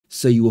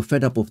So you were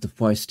fed up of the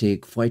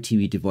Firestick, Fire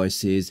TV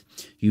devices.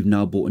 You've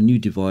now bought a new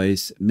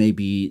device,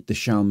 maybe the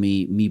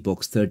Xiaomi Mi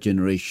Box 3rd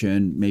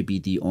generation, maybe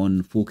the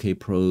On 4K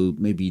Pro,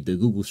 maybe the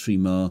Google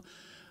Streamer,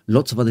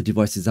 lots of other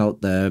devices out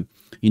there.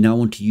 You now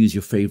want to use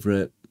your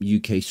favorite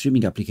UK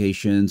streaming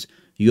applications.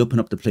 You open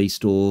up the Play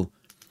Store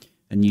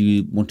and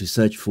you want to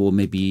search for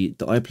maybe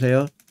the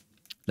iPlayer.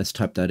 Let's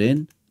type that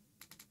in.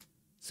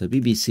 So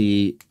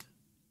BBC,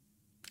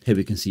 here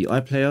we can see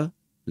iPlayer.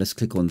 Let's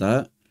click on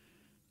that.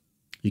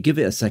 You give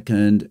it a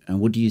second, and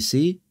what do you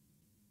see?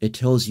 It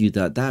tells you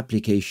that that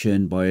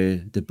application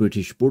by the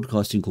British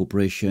Broadcasting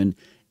Corporation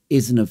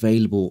isn't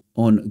available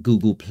on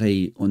Google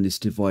Play on this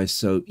device.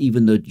 So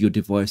even though your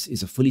device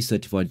is a fully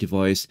certified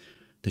device,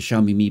 the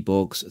Xiaomi Mi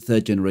Box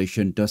 3rd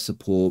generation does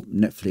support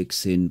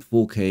Netflix in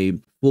 4K,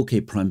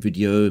 4K Prime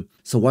Video.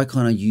 So why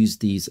can't I use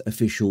these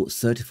official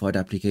certified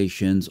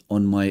applications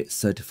on my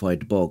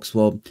certified box?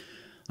 Well,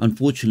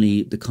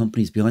 unfortunately, the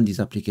companies behind these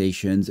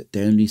applications,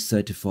 they only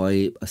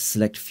certify a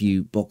select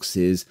few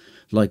boxes,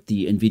 like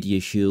the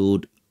Nvidia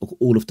Shield.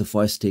 All of the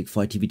Firestick,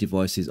 Fire TV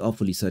devices are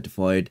fully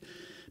certified,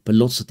 but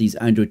lots of these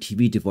Android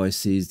TV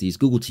devices, these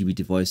Google TV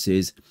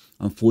devices,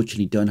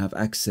 unfortunately don't have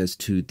access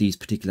to these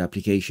particular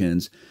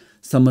applications.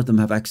 Some of them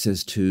have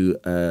access to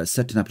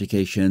certain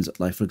applications,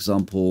 like for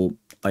example,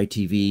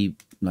 ITV,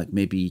 like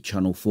maybe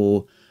Channel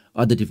 4.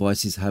 Other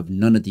devices have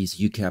none of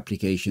these UK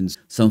applications.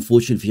 So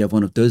unfortunately, if you have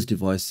one of those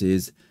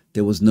devices,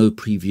 there was no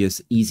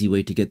previous easy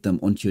way to get them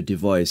onto your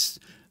device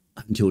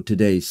until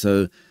today.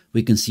 So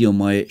we can see on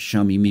my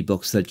Xiaomi Mi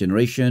Box 3rd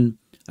generation,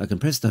 I can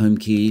press the home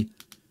key.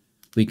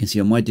 We can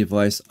see on my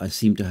device, I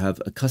seem to have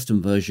a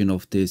custom version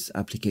of this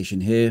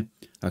application here.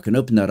 I can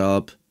open that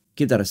up,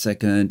 give that a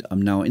second.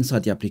 I'm now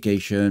inside the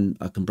application.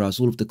 I can browse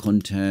all of the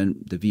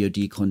content, the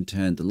VOD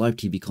content, the live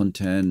TV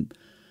content.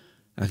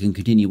 I can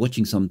continue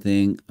watching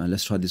something.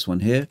 Let's try this one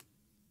here.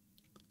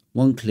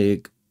 One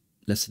click,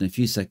 less than a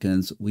few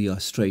seconds, we are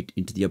straight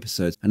into the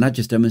episodes. And that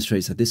just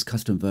demonstrates that this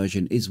custom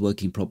version is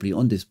working properly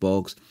on this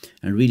box,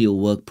 and really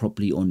will work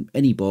properly on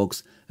any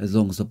box as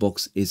long as the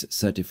box is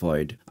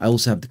certified. I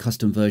also have the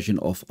custom version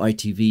of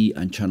ITV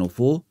and Channel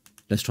 4.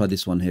 Let's try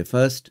this one here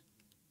first,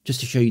 just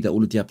to show you that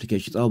all of the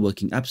applications are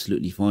working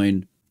absolutely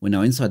fine. We're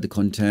now inside the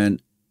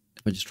content.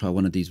 If I just try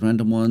one of these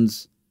random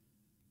ones.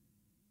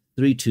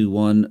 3, 2,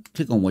 1,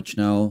 click on watch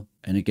now.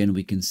 And again,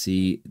 we can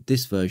see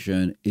this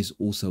version is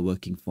also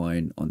working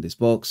fine on this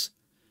box.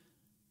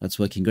 That's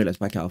working great. Let's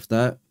back out of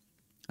that.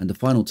 And the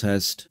final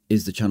test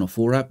is the Channel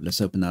 4 app.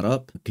 Let's open that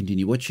up,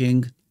 continue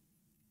watching.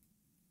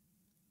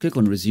 Click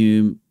on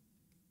resume.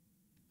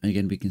 And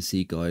again, we can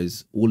see,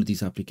 guys, all of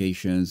these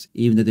applications,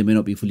 even though they may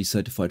not be fully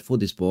certified for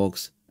this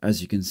box,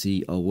 as you can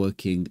see, are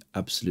working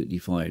absolutely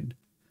fine.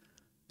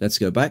 Let's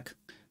go back.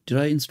 Did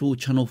I install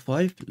Channel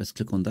 5? Let's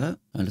click on that.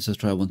 Let's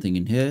just try one thing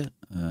in here.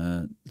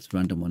 This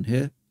random one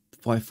here.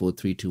 5, 4,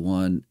 3, 2,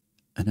 1.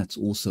 And that's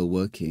also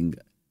working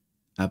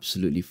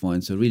absolutely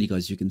fine. So really,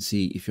 guys, you can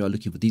see if you are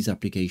looking for these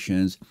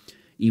applications,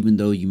 even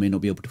though you may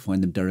not be able to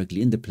find them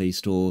directly in the Play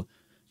Store,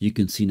 you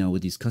can see now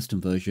with these custom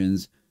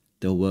versions,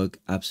 they'll work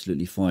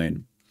absolutely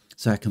fine.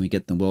 So how can we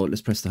get them? Well,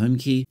 let's press the home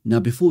key.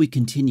 Now, before we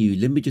continue,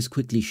 let me just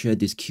quickly share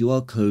this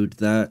QR code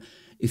that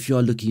if you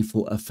are looking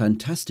for a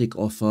fantastic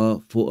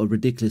offer for a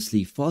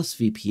ridiculously fast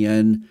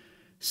VPN,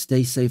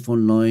 stay safe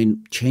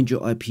online, change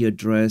your IP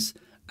address,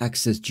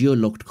 access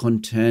geo-locked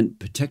content,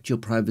 protect your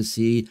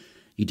privacy,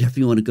 you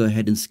definitely want to go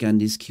ahead and scan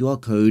this QR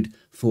code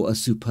for a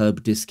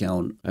superb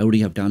discount. I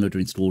already have downloaded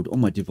and installed on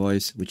my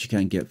device, which you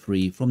can get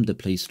free from the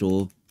Play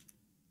Store.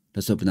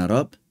 Let's open that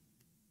up.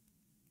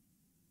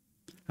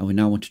 And we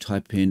now want to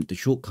type in the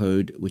short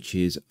code, which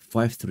is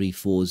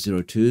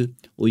 53402,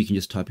 or you can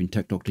just type in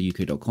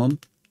TechDoctorUK.com.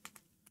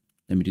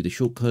 Let me do the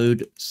short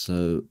code.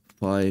 So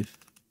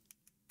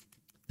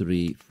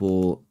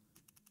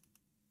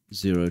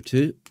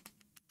 53402.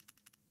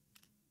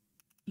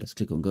 Let's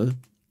click on go.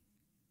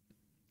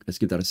 Let's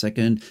give that a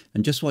second.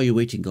 And just while you're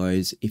waiting,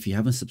 guys, if you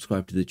haven't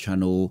subscribed to the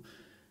channel,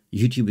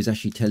 YouTube is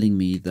actually telling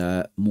me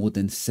that more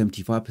than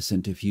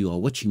 75% of you are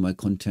watching my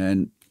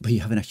content, but you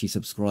haven't actually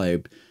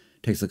subscribed.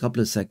 It takes a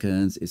couple of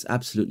seconds. It's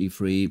absolutely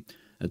free.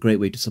 A great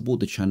way to support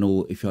the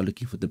channel if you are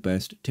looking for the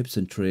best tips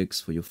and tricks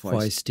for your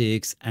Fire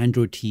Sticks,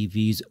 Android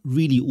TVs,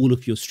 really all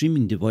of your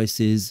streaming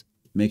devices.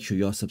 Make sure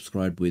you are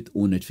subscribed with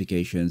all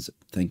notifications.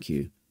 Thank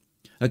you.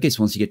 Okay,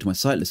 so once you get to my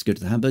site, let's go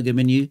to the hamburger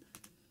menu,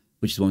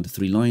 which is one of the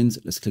 3 lines.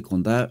 Let's click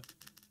on that.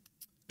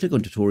 Click on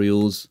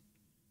tutorials.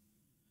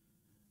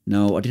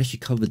 Now, I did actually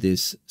cover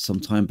this some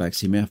time back,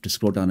 so you may have to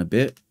scroll down a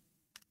bit.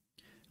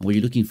 And what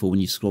you're looking for when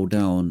you scroll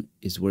down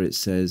is where it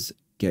says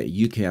get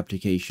UK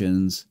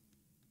applications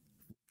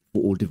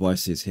for all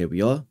devices. Here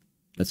we are.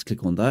 Let's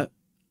click on that.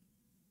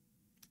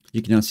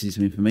 You can now see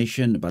some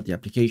information about the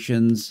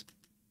applications,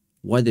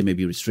 why they may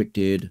be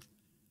restricted.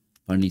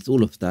 Underneath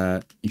all of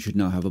that, you should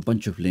now have a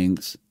bunch of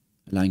links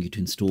allowing you to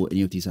install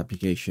any of these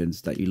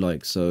applications that you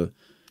like. So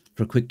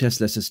for a quick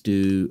test, let's just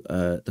do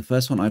the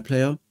first one,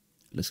 iPlayer.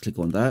 Let's click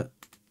on that.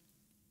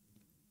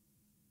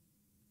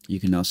 You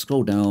can now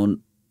scroll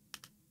down,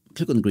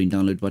 click on the green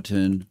download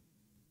button,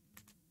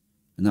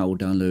 and that will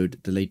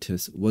download the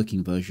latest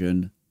working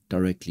version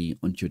directly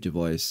onto your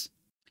device.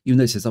 Even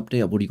though it says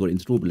update, I've already got it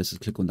installed, but let's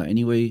just click on that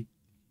anyway.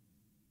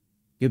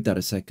 Give that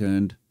a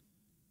second.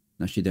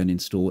 Actually then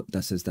install,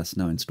 that says that's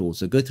now installed.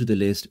 So go through the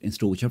list,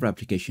 install whichever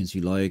applications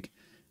you like,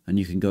 and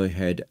you can go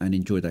ahead and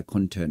enjoy that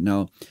content.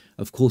 Now,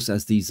 of course,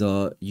 as these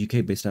are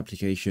UK based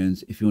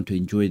applications, if you want to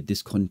enjoy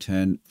this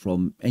content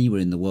from anywhere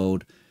in the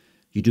world,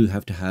 you do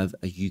have to have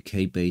a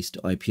UK based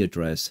IP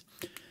address.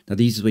 Now,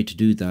 the easiest way to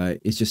do that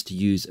is just to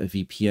use a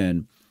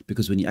VPN,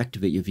 because when you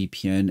activate your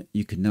VPN,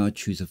 you can now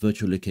choose a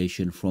virtual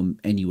location from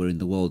anywhere in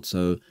the world.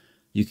 So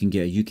you can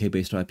get a UK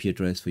based IP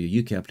address for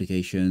your UK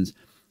applications.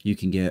 You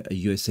can get a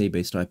USA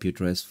based IP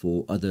address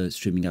for other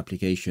streaming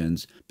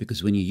applications,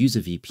 because when you use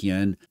a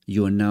VPN,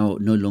 you are now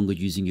no longer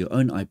using your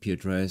own IP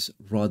address,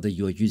 rather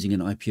you are using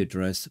an IP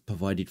address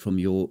provided from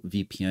your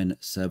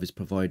VPN service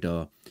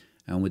provider.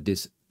 And with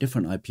this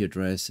different IP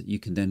address, you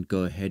can then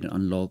go ahead and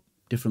unlock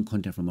different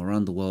content from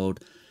around the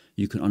world.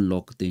 You can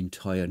unlock the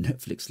entire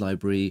Netflix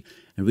library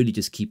and really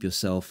just keep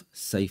yourself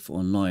safe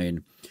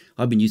online.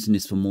 I've been using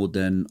this for more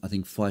than, I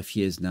think, 5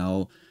 years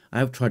now. I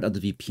have tried other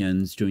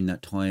VPNs during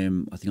that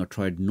time. I think I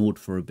tried Nord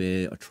for a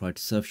bit, I tried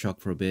Surfshark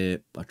for a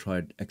bit, I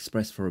tried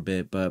Express for a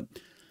bit, but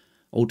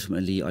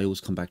ultimately I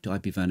always come back to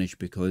IPVanish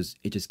because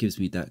it just gives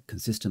me that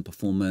consistent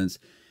performance.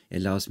 It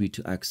allows me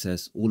to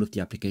access all of the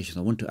applications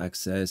I want to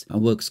access,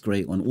 and works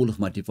great on all of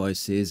my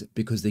devices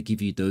because they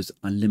give you those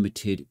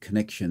unlimited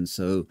connections.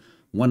 So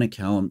one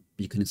account,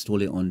 you can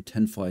install it on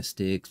 10 Fire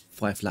Sticks,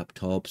 5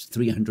 laptops,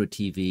 300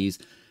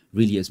 TVs,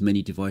 really as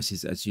many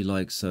devices as you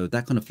like. So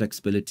that kind of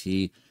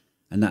flexibility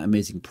and that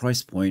amazing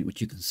price point,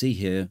 which you can see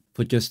here,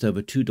 for just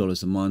over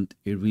 $2 a month,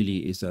 it really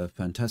is a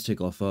fantastic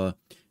offer.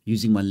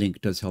 Using my link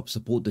does help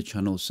support the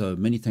channel, so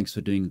many thanks for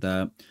doing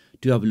that.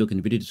 Do have a look in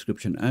the video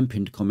description and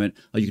pinned comment.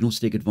 You can also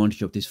take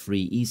advantage of this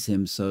free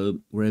eSIM, so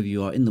wherever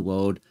you are in the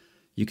world,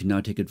 you can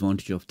now take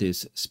advantage of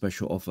this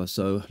special offer.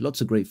 So lots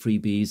of great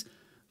freebies,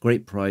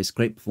 great price,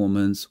 great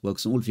performance,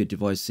 works on all of your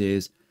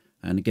devices.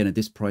 And again, at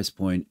this price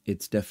point,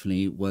 it's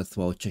definitely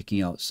worthwhile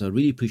checking out. So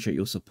really appreciate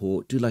your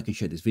support. Do like and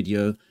share this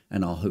video,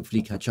 and I'll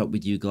hopefully catch up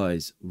with you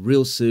guys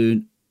real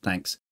soon. Thanks.